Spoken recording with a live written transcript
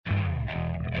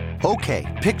Okay,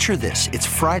 picture this. It's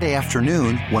Friday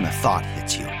afternoon when a thought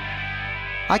hits you.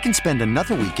 I can spend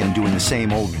another weekend doing the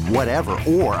same old whatever,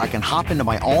 or I can hop into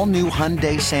my all-new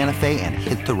Hyundai Santa Fe and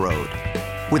hit the road.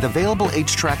 With available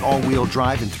H-Track all-wheel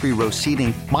drive and 3-row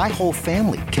seating, my whole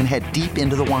family can head deep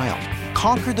into the wild.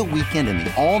 Conquer the weekend in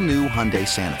the all-new Hyundai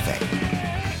Santa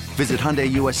Fe. Visit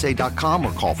HyundaiUSA.com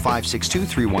or call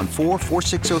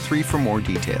 562-314-4603 for more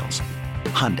details.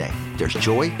 Hyundai, there's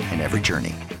joy in every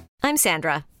journey. I'm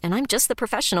Sandra, and I'm just the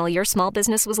professional your small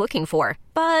business was looking for.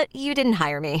 But you didn't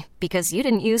hire me because you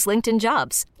didn't use LinkedIn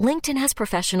Jobs. LinkedIn has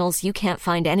professionals you can't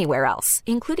find anywhere else,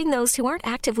 including those who aren't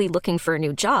actively looking for a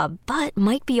new job, but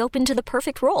might be open to the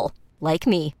perfect role, like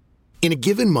me. In a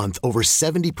given month, over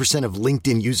 70% of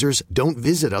LinkedIn users don't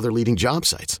visit other leading job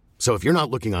sites. So if you're not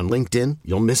looking on LinkedIn,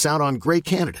 you'll miss out on great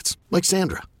candidates like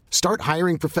Sandra. Start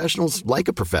hiring professionals like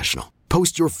a professional.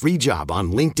 Post your free job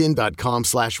on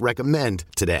linkedin.com/recommend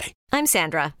today. I'm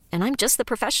Sandra, and I'm just the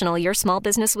professional your small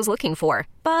business was looking for.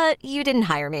 But you didn't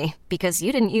hire me because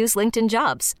you didn't use LinkedIn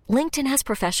Jobs. LinkedIn has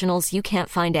professionals you can't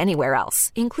find anywhere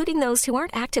else, including those who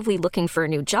aren't actively looking for a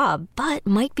new job, but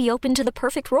might be open to the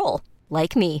perfect role,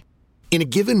 like me. In a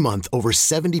given month, over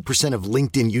 70% of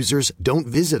LinkedIn users don't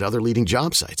visit other leading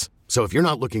job sites. So if you're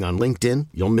not looking on LinkedIn,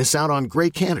 you'll miss out on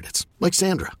great candidates like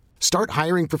Sandra. Start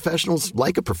hiring professionals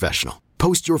like a professional.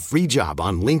 Post your free job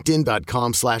on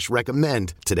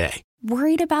linkedin.com/recommend today.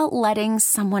 Worried about letting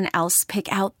someone else pick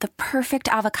out the perfect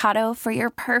avocado for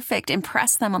your perfect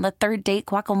impress them on the third date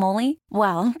guacamole?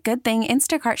 Well, good thing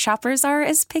Instacart shoppers are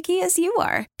as picky as you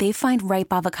are. They find ripe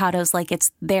avocados like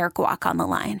it's their guac on the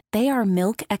line. They are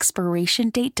milk expiration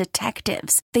date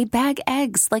detectives. They bag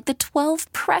eggs like the 12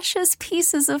 precious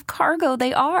pieces of cargo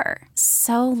they are.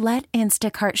 So let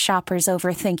Instacart shoppers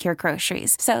overthink your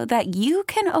groceries so that you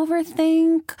can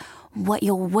overthink what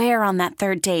you'll wear on that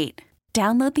third date.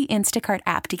 Download the Instacart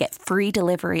app to get free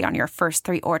delivery on your first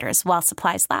 3 orders while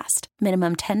supplies last.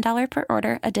 Minimum $10 per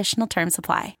order. Additional terms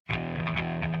apply.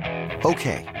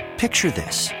 Okay, picture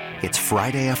this. It's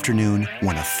Friday afternoon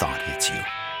when a thought hits you.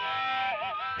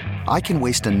 I can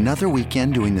waste another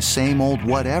weekend doing the same old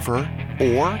whatever,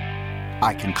 or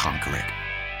I can conquer it.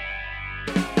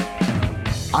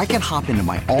 I can hop into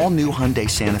my all-new Hyundai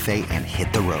Santa Fe and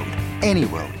hit the road. Any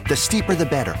road. The steeper, the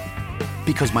better.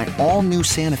 Because my all-new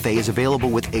Santa Fe is available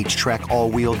with H-Track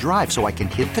all-wheel drive, so I can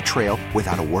hit the trail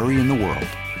without a worry in the world.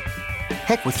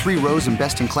 Heck, with 3 rows and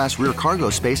best-in-class rear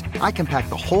cargo space, I can pack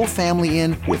the whole family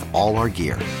in with all our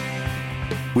gear.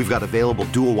 We've got available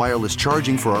dual wireless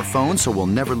charging for our phones, so we'll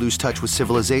never lose touch with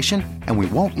civilization, and we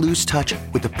won't lose touch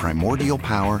with the primordial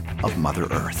power of Mother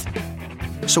Earth.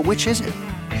 So which is it?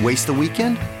 Waste the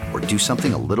weekend or do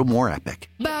something a little more epic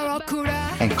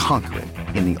and conquer it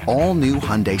in the all-new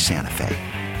Hyundai Santa Fe.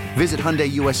 Visit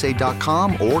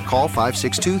HyundaiUSA.com or call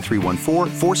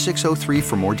 562-314-4603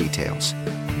 for more details.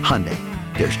 Hyundai,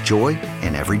 there's joy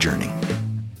in every journey.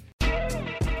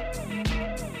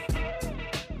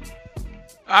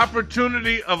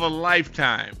 Opportunity of a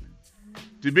lifetime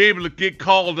to be able to get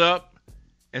called up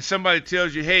and somebody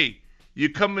tells you, hey, you're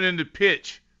coming in to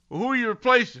pitch. Well, who are you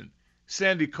replacing?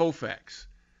 Sandy Koufax.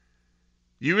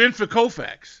 You in for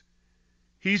Koufax.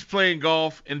 He's playing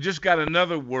golf and just got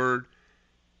another word.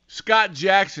 Scott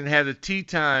Jackson had a tee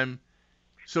time,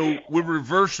 so we're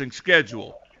reversing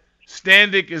schedule.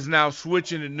 Standick is now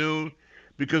switching at noon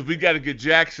because we got to get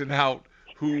Jackson out,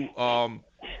 who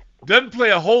doesn't play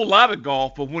a whole lot of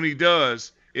golf, but when he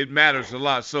does, it matters a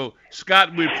lot. So,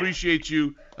 Scott, we appreciate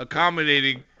you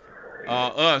accommodating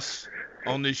us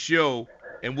on this show,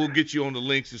 and we'll get you on the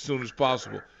links as soon as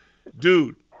possible.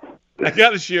 Dude, I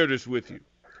got to share this with you.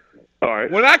 All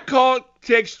right. When I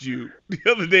text you the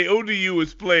other day, ODU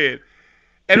was playing,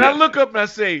 and I look up and I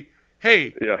say,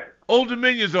 hey, Old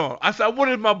Dominion's on. I said, what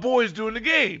did my boys do in the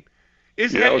game?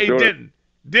 It's hey, Denton.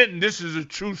 Denton, this is a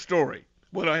true story.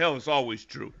 Well, the hell, it's always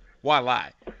true. Why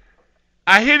lie?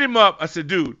 I hit him up. I said,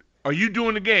 dude, are you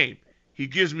doing the game? He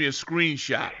gives me a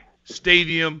screenshot.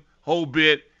 Stadium, whole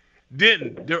bit.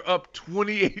 Denton, they're up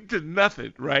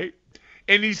 28-0, right?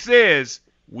 And he says,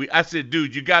 I said,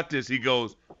 dude, you got this. He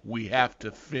goes, we have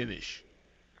to finish.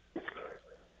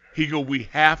 We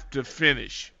have to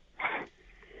finish.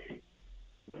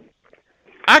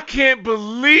 I can't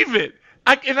believe it.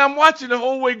 And I'm watching the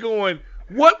whole way going,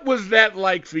 what was that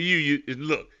like for you?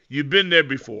 Look, you've been there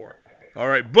before. All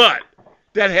right, but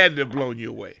that had to have blown you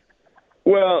away.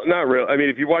 Well, not really. I mean,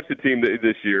 if you watch the team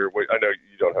this year, I know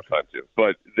you don't have time to,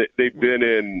 but they've been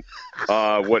in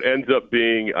what ends up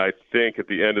being, I think, at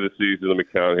the end of the season, let me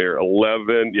count here,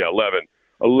 11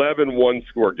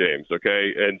 one-score games,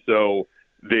 okay? And so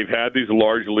they've had these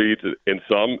large leads in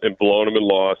some and blown them and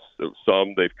lost.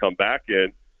 Some they've come back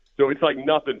in. So it's like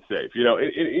nothing's safe. You know,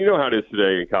 you know how it is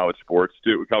today in college sports,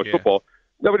 too, college football.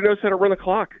 Nobody knows how to run the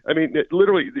clock. I mean,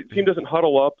 literally, the team doesn't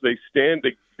huddle up. They stand.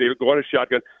 They go on a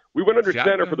shotgun. We went under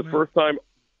center for the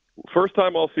first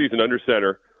time all season under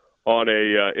center on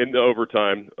in the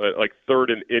overtime, like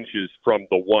third and inches from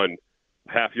the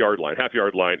half yard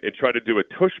line, and tried to do a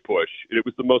tush push. It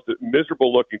was the most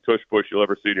miserable looking tush push you'll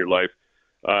ever see in your life.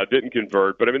 Didn't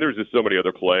convert, but I mean, there was just so many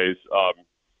other plays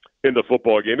in the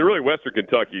football game. And really, Western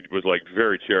Kentucky was like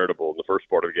very charitable in the first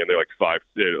part of the game. They had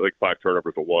five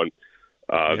turnovers to one.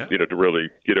 You know, to really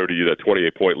get ODU that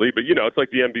 28-point lead. But, you know, it's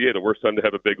like the NBA. The worst time to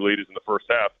have a big lead is in the first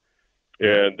half.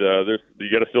 And you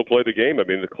got to still play the game. I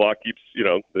mean, the clock keeps, you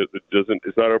know,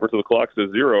 it's not over till the clock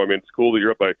says zero. I mean, it's cool that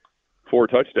you're up by 4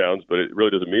 touchdowns, but it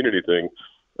really doesn't mean anything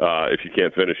if you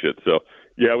can't finish it. So,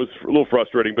 yeah, it was a little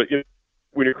frustrating. But, you know,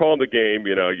 when you're calling the game,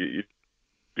 you know, you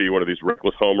be one of these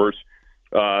reckless homers.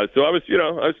 So I was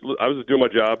doing my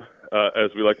job,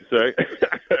 as we like to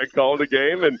say, calling the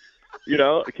game, and you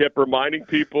know, I kept reminding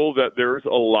people that there's a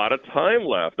lot of time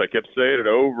left. I kept saying it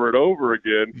over and over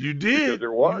again. You did.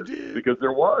 Because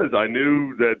there was. I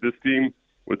knew that this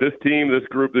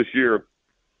group this year,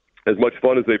 as much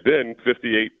fun as they've been,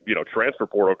 58, you know, transfer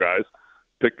portal guys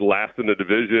picked last in the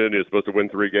division. You're supposed to win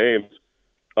 3 games.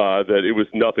 That it was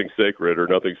nothing sacred or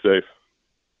nothing safe.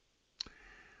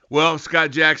 Well,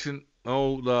 Scott Jackson,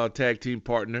 old tag team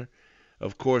partner,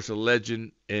 of course, a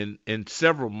legend in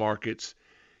several markets,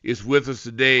 is with us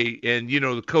today. And, you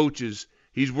know, the coaches,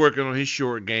 he's working on his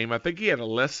short game. I think he had a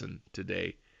lesson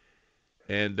today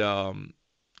and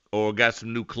or got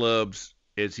some new clubs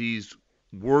as he's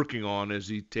working on as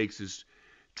he takes his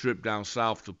trip down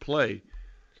south to play.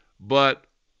 But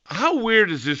how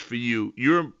weird is this for you?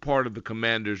 You're part of the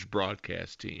Commanders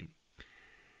broadcast team.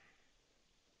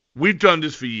 We've done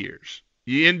this for years.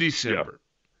 You're in December.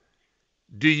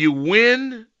 Yeah. Do you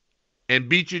win and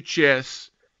beat your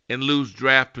chest and lose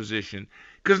draft position?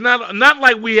 Because not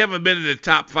like we haven't been in the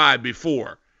top 5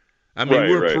 before. I mean,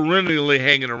 we're perennially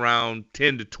hanging around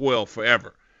 10 to 12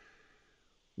 forever.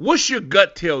 What's your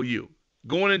gut tell you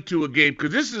going into a game?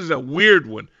 Because this is a weird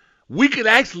one. We could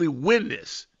actually win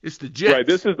this. It's the Jets. Right.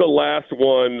 This is the last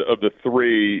one of the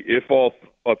 3 if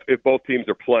both teams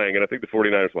are playing, and I think the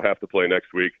 49ers will have to play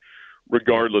next week,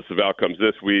 regardless of outcomes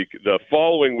this week. The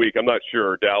following week, I'm not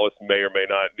sure. Dallas may or may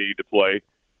not need to play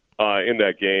in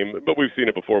that game, but we've seen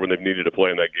it before when they've needed to play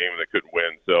in that game and they couldn't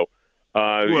win. So,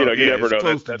 you never know.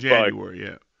 Close to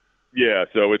January, Yeah,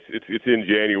 so it's in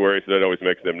January, so that always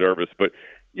makes them nervous. But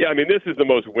yeah, I mean, this is the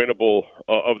most winnable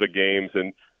of the games,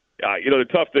 and the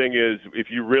tough thing is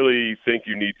if you really think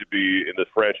you need to be in the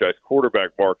franchise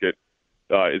quarterback market,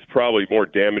 it's probably more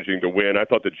damaging to win. I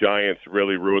thought the Giants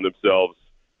really ruined themselves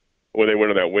when they went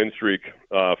on that win streak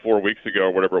 4 weeks ago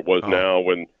or whatever it was now,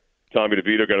 when Tommy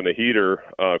DeVito got on the heater,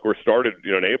 of course, started,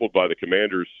 enabled by the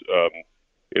Commanders,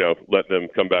 letting them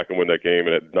come back and win that game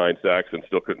and had 9 sacks and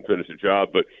still couldn't finish the job.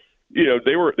 But,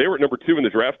 they were at number 2 in the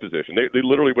draft position. They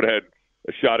literally would have had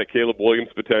a shot at Caleb Williams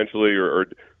potentially or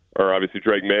obviously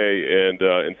Drake May, and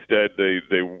instead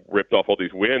they ripped off all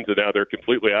these wins, and now they're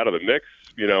completely out of the mix,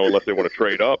 unless they want to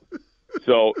trade up.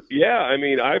 So, yeah, I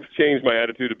mean, I've changed my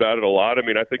attitude about it a lot. I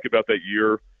mean, I think about that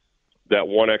year, that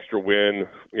one extra win,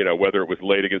 whether it was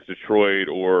late against Detroit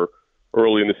or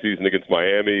early in the season against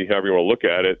Miami, however you want to look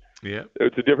at it. Yeah,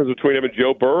 it's the difference between him and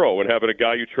Joe Burrow and having a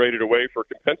guy you traded away for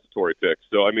compensatory picks.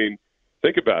 So, I mean,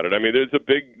 think about it. I mean, there's a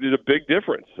big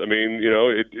difference. I mean,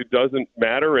 it doesn't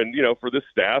matter. And, for this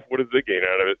staff, what does they gain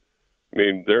out of it? I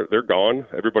mean, they're gone.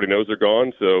 Everybody knows they're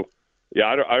gone. So, yeah,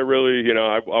 I really,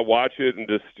 I watch it and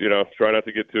just, try not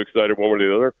to get too excited one way or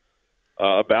the other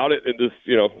about it. And just,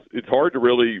 it's hard to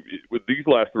really, with these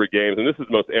last 3 games, and this is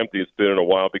the most empty it's been in a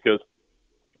while, because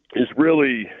it's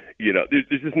really,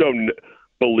 there's just no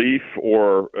belief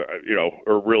or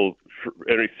real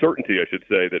any certainty, I should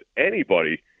say, that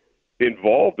anybody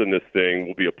involved in this thing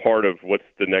will be a part of what's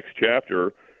the next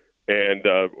chapter, and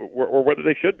or whether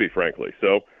they should be, frankly.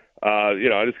 So, I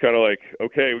just kind of like,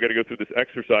 okay, we got to go through this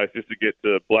exercise just to get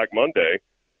to Black Monday,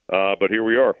 but here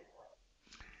we are.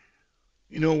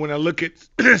 When I look at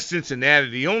Cincinnati,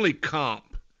 the only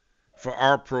comp for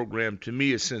our program to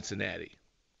me is Cincinnati.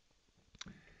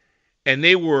 And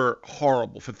they were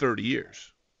horrible for 30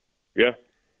 years. Yeah.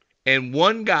 And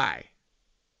one guy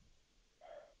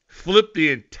flipped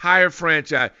the entire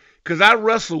franchise. Because I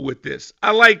wrestle with this.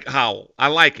 I like Howell. I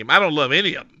like him. I don't love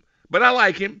any of them, but I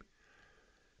like him.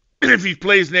 If he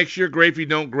plays next year, great. If he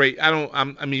don't, great. I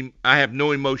have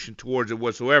no emotion towards it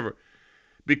whatsoever,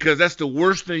 because that's the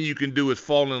worst thing you can do is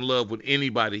fall in love with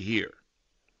anybody here.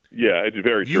 Yeah, it's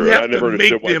very true. You have to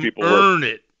make them earn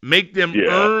it. Make them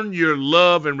earn your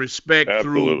love and respect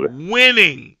through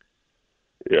winning.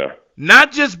 Yeah.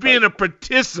 Not just being a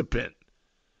participant.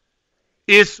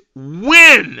 It's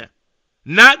win,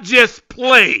 not just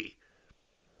play.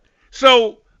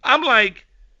 So I'm like,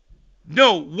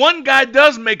 no, one guy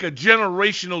does make a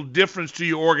generational difference to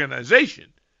your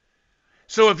organization.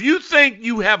 So if you think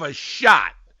you have a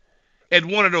shot at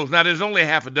one of those, now there's only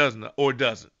half a dozen or a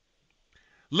dozen.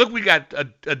 Look, we got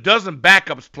a dozen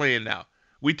backups playing now.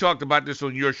 We talked about this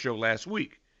on your show last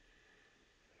week.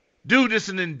 Dude, it's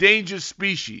an endangered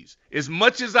species. As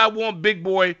much as I want Big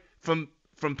Boy from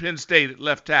Penn State at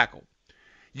left tackle,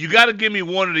 you got to give me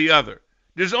one or the other.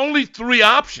 There's only 3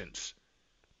 options.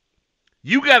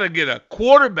 You got to get a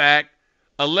quarterback,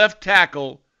 a left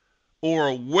tackle, or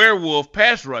a werewolf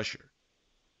pass rusher.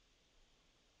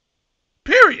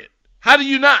 Period. How do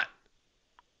you not?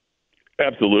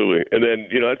 Absolutely. And then,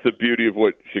 that's the beauty of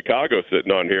what Chicago's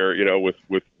sitting on here,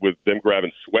 with them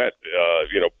grabbing Sweat,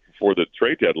 before the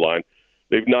trade deadline.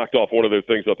 They've knocked off one of those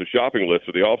things off the shopping list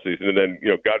for the offseason. And then,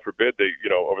 God forbid they,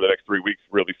 over the next 3 weeks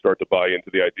really start to buy into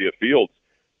the idea of Fields.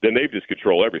 Then they just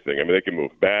control everything. I mean, they can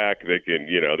move back. They can,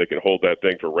 they can hold that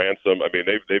thing for ransom. I mean,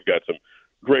 they've got some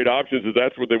great options if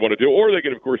that's what they want to do. Or they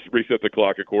can, of course, reset the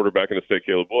clock at quarterback and stay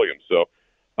Caleb Williams. So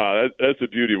that's the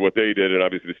beauty of what they did, and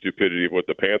obviously the stupidity of what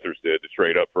the Panthers did to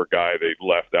trade up for a guy they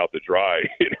left out to dry,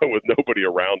 with nobody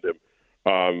around him,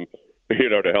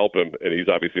 to help him. And he's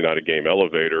obviously not a game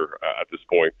elevator at this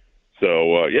point.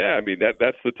 So, I mean,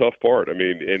 that's the tough part. I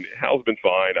mean, and Hal's been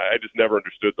fine. I just never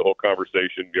understood the whole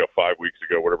conversation, 5 weeks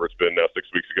ago, whatever it's been now, 6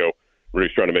 weeks ago, where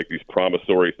he's trying to make these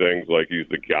promissory things like he's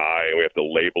the guy and we have to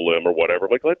label him or whatever.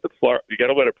 I'm like, you got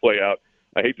to let it play out.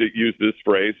 I hate to use this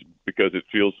phrase because it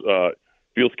feels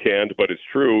canned, but it's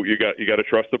true. You got to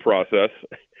trust the process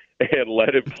and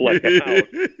let it play out.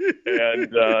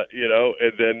 And,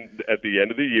 and then at the end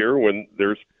of the year, when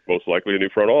there's most likely a new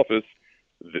front office,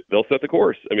 they'll set the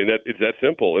course. I mean, it's that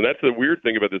simple. And that's the weird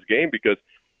thing about this game, because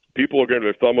people are going to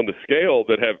have thumb on the scale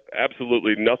that have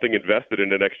absolutely nothing invested in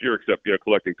the next year except,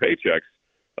 collecting paychecks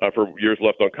for years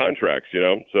left on contracts,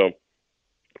 So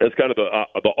that's kind of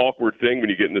the awkward thing when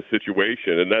you get in this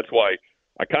situation. And that's why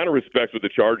I kind of respect what the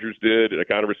Chargers did, and I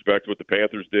kind of respect what the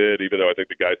Panthers did, even though I think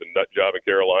the guy's a nut job in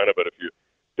Carolina. But if you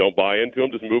don't buy into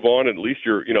him, just move on. And at least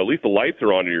at least the lights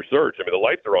are on in your search. I mean, the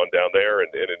lights are on down there and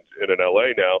in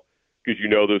LA now, because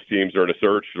those teams are in a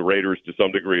search. The Raiders to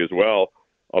some degree as well,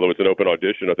 although it's an open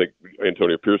audition. I think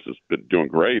Antonio Pierce has been doing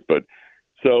great. But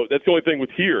so that's the only thing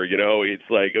with here. It's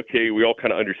like, okay, we all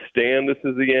kind of understand this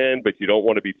is the end, but you don't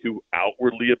want to be too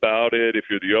outwardly about it if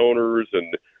you're the owners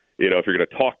and. If you're going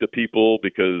to talk to people,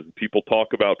 because people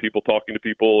talk about people talking to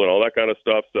people and all that kind of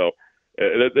stuff. So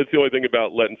that's the only thing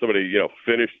about letting somebody,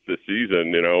 finish the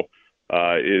season,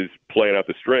 is playing out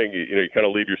the string. You kind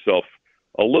of leave yourself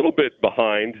a little bit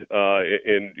behind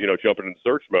in jumping in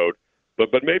search mode. But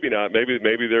maybe not. Maybe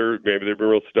they're being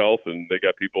real stealth and they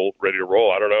got people ready to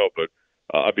roll. I don't know. But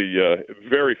I'd be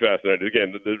very fascinated.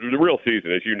 Again, the real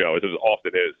season, as you know, as it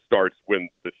often is, starts when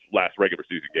the last regular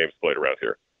season game's played around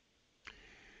here.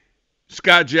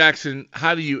 Scott Jackson,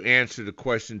 how do you answer the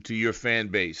question to your fan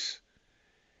base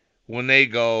when they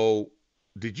go,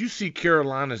 did you see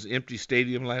Carolina's empty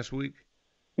stadium last week?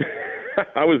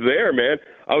 I was there, man.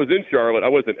 I was in Charlotte. I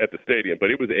wasn't at the stadium,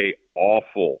 but it was a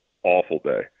awful, awful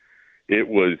day. It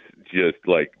was just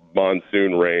like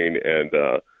monsoon rain and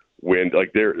wind.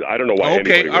 Like I don't know why.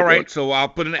 Okay, all right. So I'll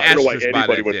put an asterisk by that.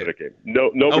 Nobody went to the game.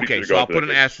 Nobody. Okay, so I'll put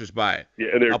an asterisk by it. Yeah,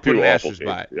 and I'll put an asterisk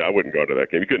by it. Yeah, I wouldn't go to that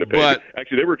game. You couldn't have paid.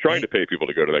 Actually, they were trying to pay people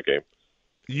to go to that game.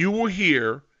 You were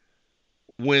here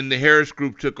when the Harris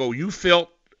Group took over. You felt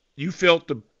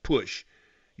the push.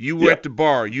 You were at the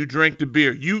bar. You drank the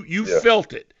beer. You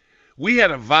felt it. We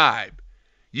had a vibe.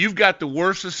 You've got the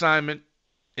worst assignment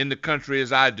in the country,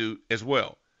 as I do as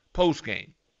well, post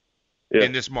game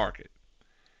in this market.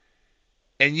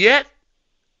 And yet,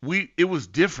 it was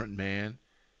different, man.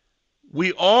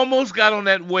 We almost got on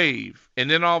that wave, and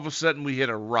then all of a sudden we hit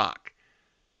a rock.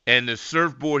 And the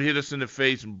surfboard hit us in the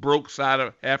face and broke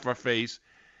half our face,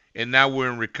 and now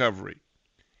we're in recovery.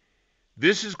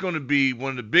 This is going to be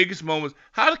one of the biggest moments.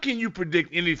 How can you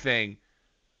predict anything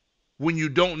when you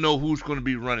don't know who's going to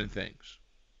be running things?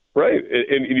 Right,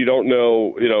 and you don't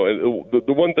know, and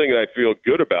the one thing that I feel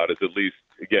good about is at least,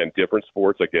 again, different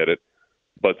sports, I get it.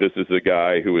 But this is a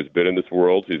guy who has been in this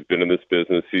world. He's been in this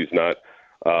business. He's not,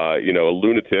 a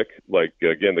lunatic like,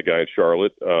 again, the guy in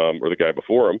Charlotte or the guy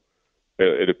before him.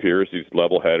 It appears he's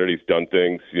level-headed. He's done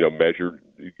things, measured,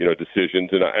 decisions.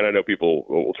 And I know people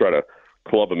will try to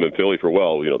club him in Philly for,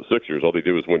 the Sixers, all they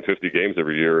do is win 50 games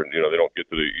every year, and, they don't get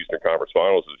to the Eastern Conference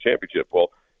Finals as a championship. Well,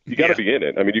 you got to be in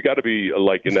it. I mean, you got to be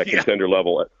like in that contender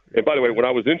level. And by the way, when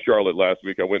I was in Charlotte last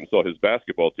week, I went and saw his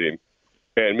basketball team.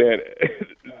 And man,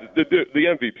 the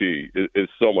MVP is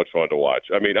so much fun to watch.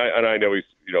 I mean, I know he's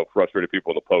frustrated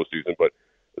people in the postseason, but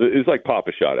it's like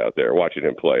Papa Shot out there watching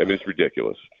him play. I mean, it's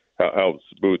ridiculous how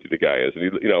smooth the guy is, and he,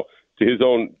 to his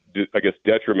own, I guess,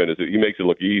 detriment is that he makes it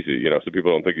look easy. So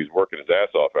people don't think he's working his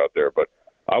ass off out there. But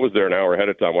I was there an hour ahead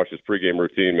of time, watched his pregame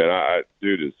routine. Man,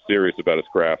 dude is serious about his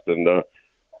craft, and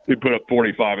he put up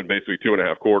 45 in basically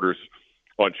 2.5 quarters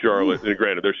on Charlotte. And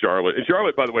granted, they're Charlotte, and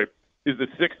Charlotte, by the way, is the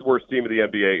 6th worst team in the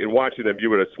NBA. And watching them, you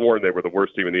would have sworn they were the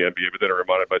worst team in the NBA. But then I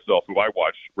reminded myself who I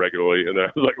watch regularly, and then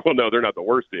I was like, well, no, they're not the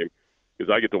worst team,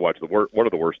 because I get to watch one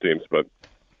of the worst teams. But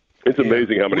it's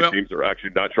amazing how many teams are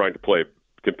actually not trying to play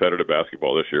competitive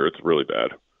basketball this year. It's really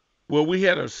bad. Well, we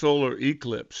had a solar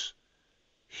eclipse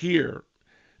here,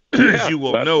 as you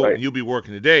will know, right. You'll be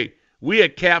working today. We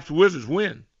had Caps Wizards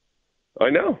win. I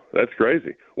know. That's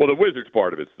crazy. Well, the Wizards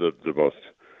part of it's the most,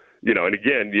 and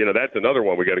again, that's another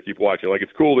one we got to keep watching. Like,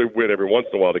 it's cool they win every once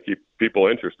in a while to keep people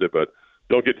interested, but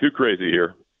don't get too crazy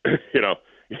here. You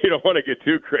don't want to get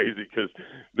too crazy, because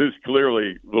this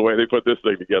clearly, the way they put this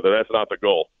thing together, that's not the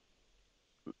goal.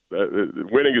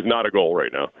 Winning is not a goal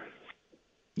right now.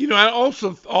 I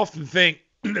also often think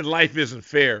that life isn't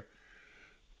fair.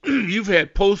 You've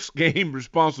had post-game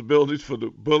responsibilities for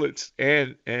the Bullets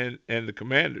and the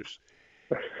Commanders.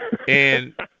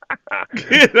 And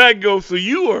I go, so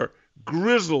you are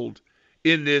grizzled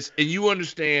in this, and you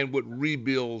understand what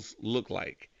rebuilds look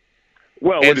like.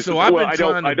 Well, and so I've been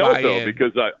trying to buy in.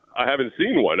 Because I haven't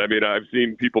seen one. I mean, I've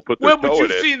seen people put their toe in it. Well,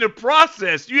 but you've seen the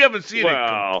process. You haven't seen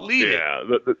it completed.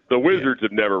 Yeah, the Wizards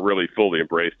have never really fully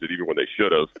embraced it, even when they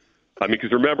should have. I mean,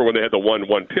 because remember when they had the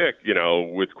 1-1 pick,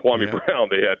 with Kwame Brown,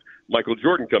 they had Michael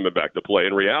Jordan coming back to play.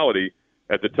 In reality,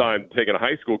 at the time, taking a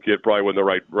high school kid probably wasn't the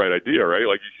right idea, right?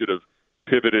 Like, you should have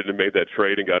pivoted and made that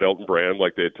trade and got Elton Brand,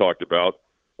 like they had talked about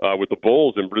with the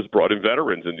Bulls, and just brought in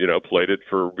veterans and played it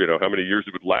for how many years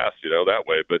it would last, that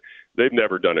way. But they've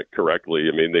never done it correctly.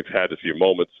 I mean, they've had a few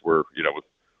moments where with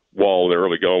Wall in the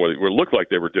early going where it looked like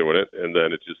they were doing it, and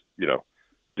then it just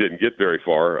didn't get very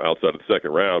far outside of the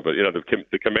second round. But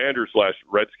the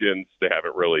Commanders/Redskins, they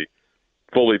haven't really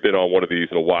fully been on one of these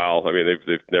in a while. I mean,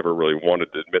 they've never really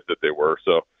wanted to admit that they were.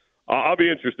 So I'll be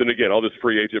interested. Again, all this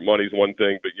free agent money is one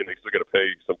thing, but they still got to pay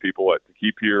some people to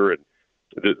keep here. And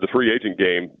the free agent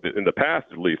game, in the past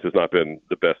at least, has not been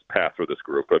the best path for this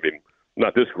group. I mean,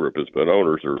 not this group, has been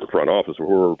owners or the front office who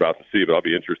we're about to see, but I'll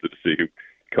be interested to see who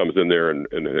comes in there and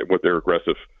what their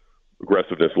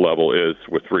aggressiveness level is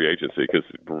with free agency, because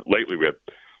lately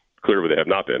clearly they have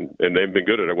not been, and they've been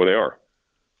good at it when they are.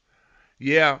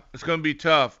 Yeah, it's going to be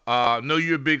tough. I know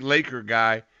you're a big Laker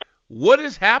guy. What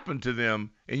has happened to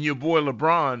them and your boy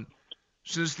LeBron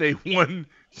since they won?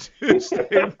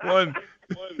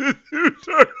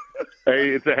 Hey,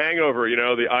 it's a hangover,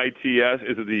 the ITS.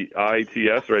 Is it the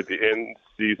ITS, right? The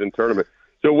in-season tournament.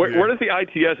 So where does the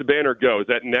ITS banner go? Is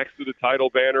that next to the title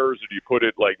banners, or do you put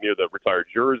it like near the retired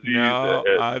jerseys? No,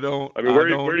 I don't. I mean, where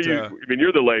do you? I mean,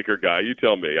 you're the Laker guy. You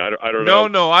tell me. I don't know.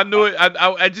 No, I knew it.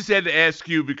 I just had to ask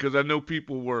you because I know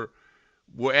people were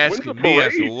asking me.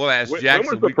 So we'll ask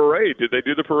Jackson. When was the parade? Did they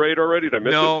do the parade already? Did I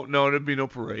miss it? No, there'd be no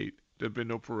parade. There'd be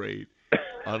no parade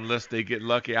unless they get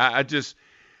lucky. I just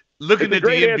looking at the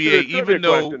NBA, even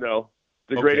though.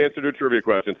 It's a great answer to a trivia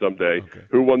question someday. Okay.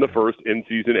 Who won the first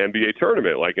in-season NBA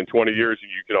tournament? Like in 20 years, you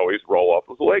can always roll off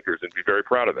with the Lakers and be very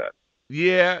proud of that.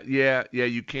 Yeah,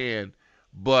 you can.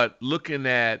 But looking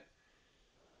at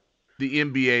the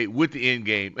NBA with the end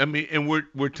game, I mean, and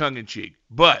we're tongue-in-cheek,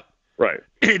 but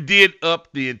it did up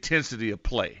the intensity of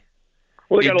play.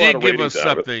 Well, it did give us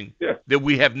something that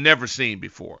we have never seen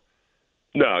before.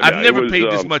 No, I've never paid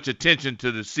this much attention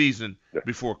to the season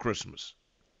before Christmas.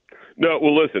 No,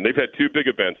 well, listen, they've had two big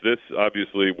events. This,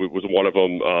 obviously, was one of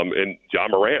them, and Ja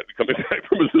Morant coming back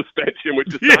from a suspension,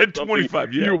 which is not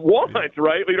 25, you want,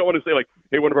 right? You don't want to say, like,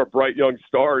 hey, one of our bright young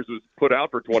stars was put out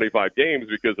for 25 games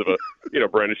because of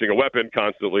brandishing a weapon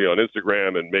constantly on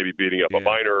Instagram and maybe beating up a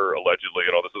minor, allegedly,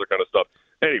 and all this other kind of stuff.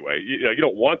 Anyway, you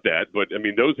don't want that, but, I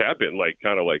mean, those have been,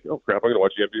 kind of like, oh, crap, I'm going to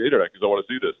watch the NBA tonight because I want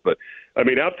to see this. But, I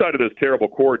mean, outside of those terrible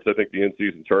courts, I think the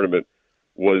in-season tournament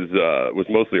was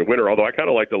mostly a winner. Although I kind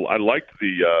of liked the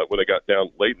when they got down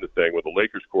late in the thing, when the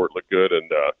Lakers court looked good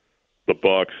and the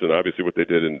Bucks, and obviously what they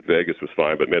did in Vegas was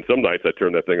fine. But man, some nights I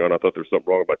turned that thing on, I thought there was something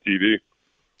wrong with my TV.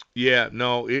 Yeah,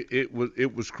 no,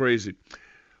 it was crazy.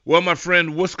 Well, my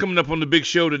friend, what's coming up on the big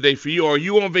show today for you? Are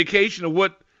you on vacation or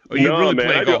what? Are you really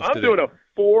playing golf today? I'm doing a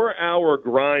 4-hour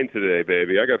grind today,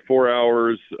 baby. I got 4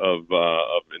 hours of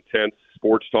intense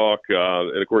sports talk,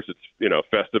 and of course it's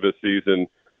Festivus season.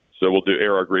 So we'll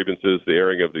air our grievances, the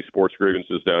airing of the sports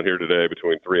grievances down here today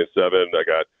between 3 and 7. I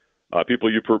got people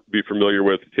you be familiar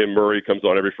with. Tim Murray comes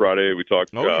on every Friday. We talk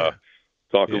a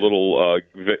little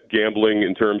gambling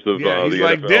in terms of the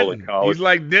like NFL Denton. and college. He's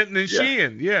like Denton and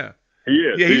Sheehan. Yeah. He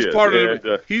is. Yeah, he's part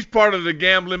of he's part of the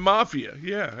gambling mafia.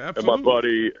 Yeah,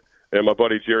 absolutely. And my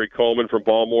buddy Jerry Coleman from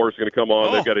Baltimore is going to come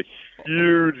on. They've got a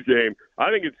huge game. I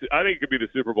think it could be the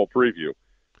Super Bowl preview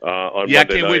on Monday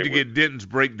night. I can't wait to get Denton's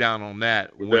breakdown on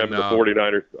that. With them, the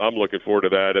 49ers. I'm looking forward to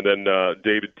that. And then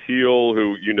David Teal,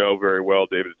 who you know very well.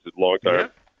 David's a long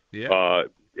time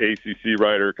ACC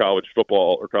writer, college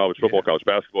football, college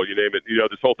basketball, you name it.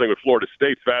 This whole thing with Florida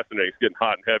State's fascinating. It's getting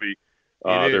hot and heavy.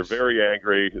 They're very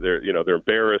angry. They're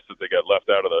embarrassed that they got left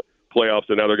out of the playoffs,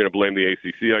 and now they're going to blame the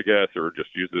ACC, I guess, or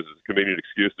just use this as a convenient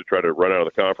excuse to try to run out of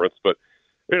the conference. But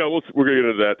we're going to get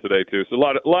into that today too. So a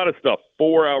lot of stuff.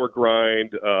 4-hour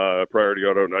grind. Priority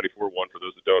Auto 94.1 for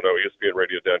those that don't know. ESPN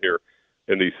Radio down here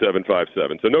in the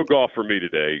 757. So no golf for me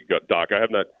today, Doc. I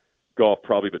have not golfed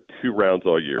probably but 2 rounds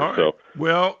all year. All right. So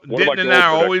Denton and I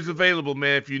are always available,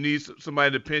 man. If you need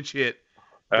somebody to pinch hit,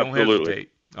 don't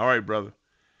hesitate. All right, brother.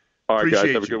 All right, Appreciate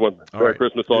guys. Have a good one. All right.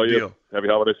 Christmas, all you. Deal. Happy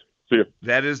holidays. See you.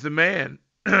 That is the man,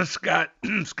 Scott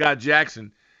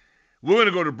Jackson. We're going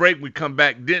to go to break. We come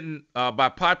back. Denton, by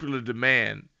popular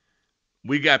demand,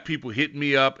 we got people hitting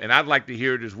me up, and I'd like to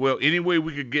hear it as well. Any way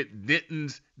we could get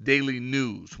Denton's daily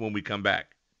news when we come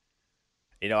back?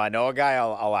 I know a guy.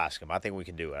 I'll ask him. I think we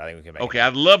can do it. I think we can make it. Okay,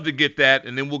 I'd love to get that,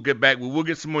 and then we'll get back. We'll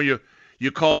get some more of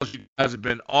your calls. You guys have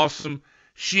been awesome.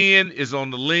 Sheehan is on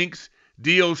the links.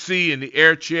 DOC in the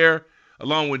air chair,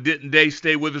 along with Denton Day.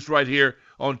 Stay with us right here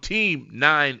on Team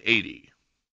 980.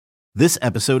 This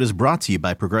episode is brought to you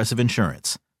by Progressive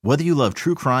Insurance. Whether you love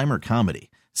true crime or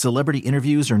comedy, celebrity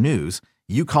interviews or news,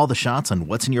 you call the shots on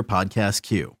what's in your podcast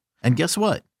queue. And guess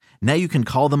what? Now you can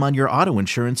call them on your auto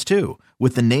insurance too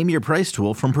with the Name Your Price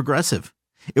tool from Progressive.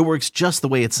 It works just the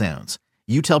way it sounds.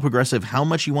 You tell Progressive how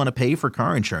much you want to pay for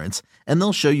car insurance, and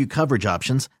they'll show you coverage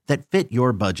options that fit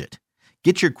your budget.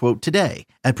 Get your quote today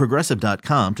at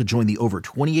Progressive.com to join the over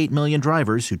 28 million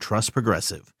drivers who trust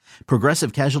Progressive.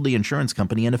 Progressive Casualty Insurance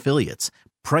Company and Affiliates.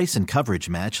 Price and coverage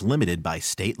match limited by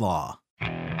state law.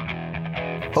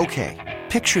 Okay,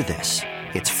 picture this.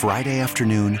 It's Friday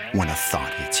afternoon when a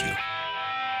thought hits you.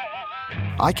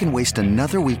 I can waste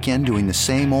another weekend doing the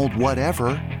same old whatever,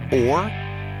 or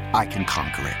I can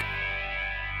conquer it.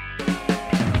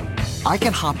 I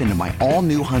can hop into my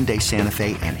all-new Hyundai Santa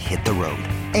Fe and hit the road.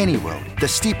 Any road. The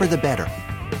steeper, the better.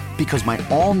 Because my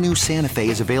all-new Santa Fe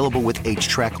is available with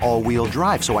H-Track all-wheel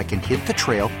drive, so I can hit the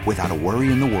trail without a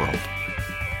worry in the world.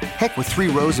 Heck, with 3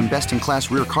 rows and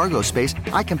best-in-class rear cargo space,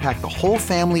 I can pack the whole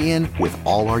family in with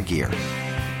all our gear.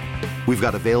 We've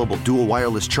got available dual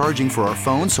wireless charging for our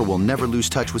phones, so we'll never lose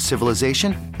touch with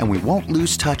civilization, and we won't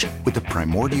lose touch with the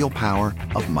primordial power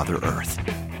of Mother Earth.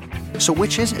 So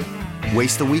which is it?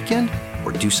 Waste the weekend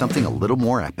or do something a little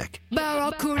more epic?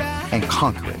 And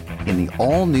conquer it in the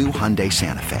all-new Hyundai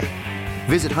Santa Fe.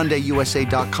 Visit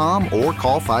HyundaiUSA.com or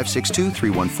call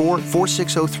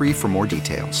 562-314-4603 for more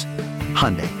details.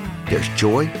 Hyundai, there's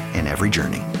joy in every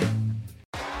journey.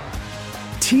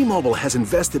 T-Mobile has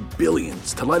invested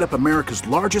billions to light up America's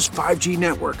largest 5G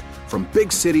network, from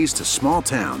big cities to small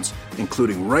towns,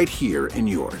 including right here in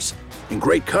yours. And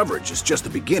great coverage is just the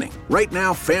beginning. Right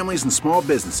now, families and small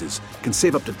businesses can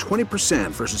save up to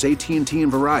 20% versus AT&T and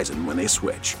Verizon when they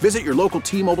switch. Visit your local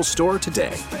T-Mobile store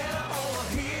today.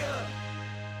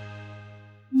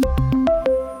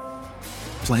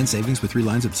 Plan savings with 3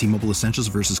 lines of T-Mobile Essentials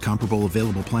versus comparable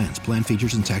available plans. Plan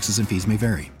features and taxes and fees may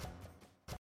vary.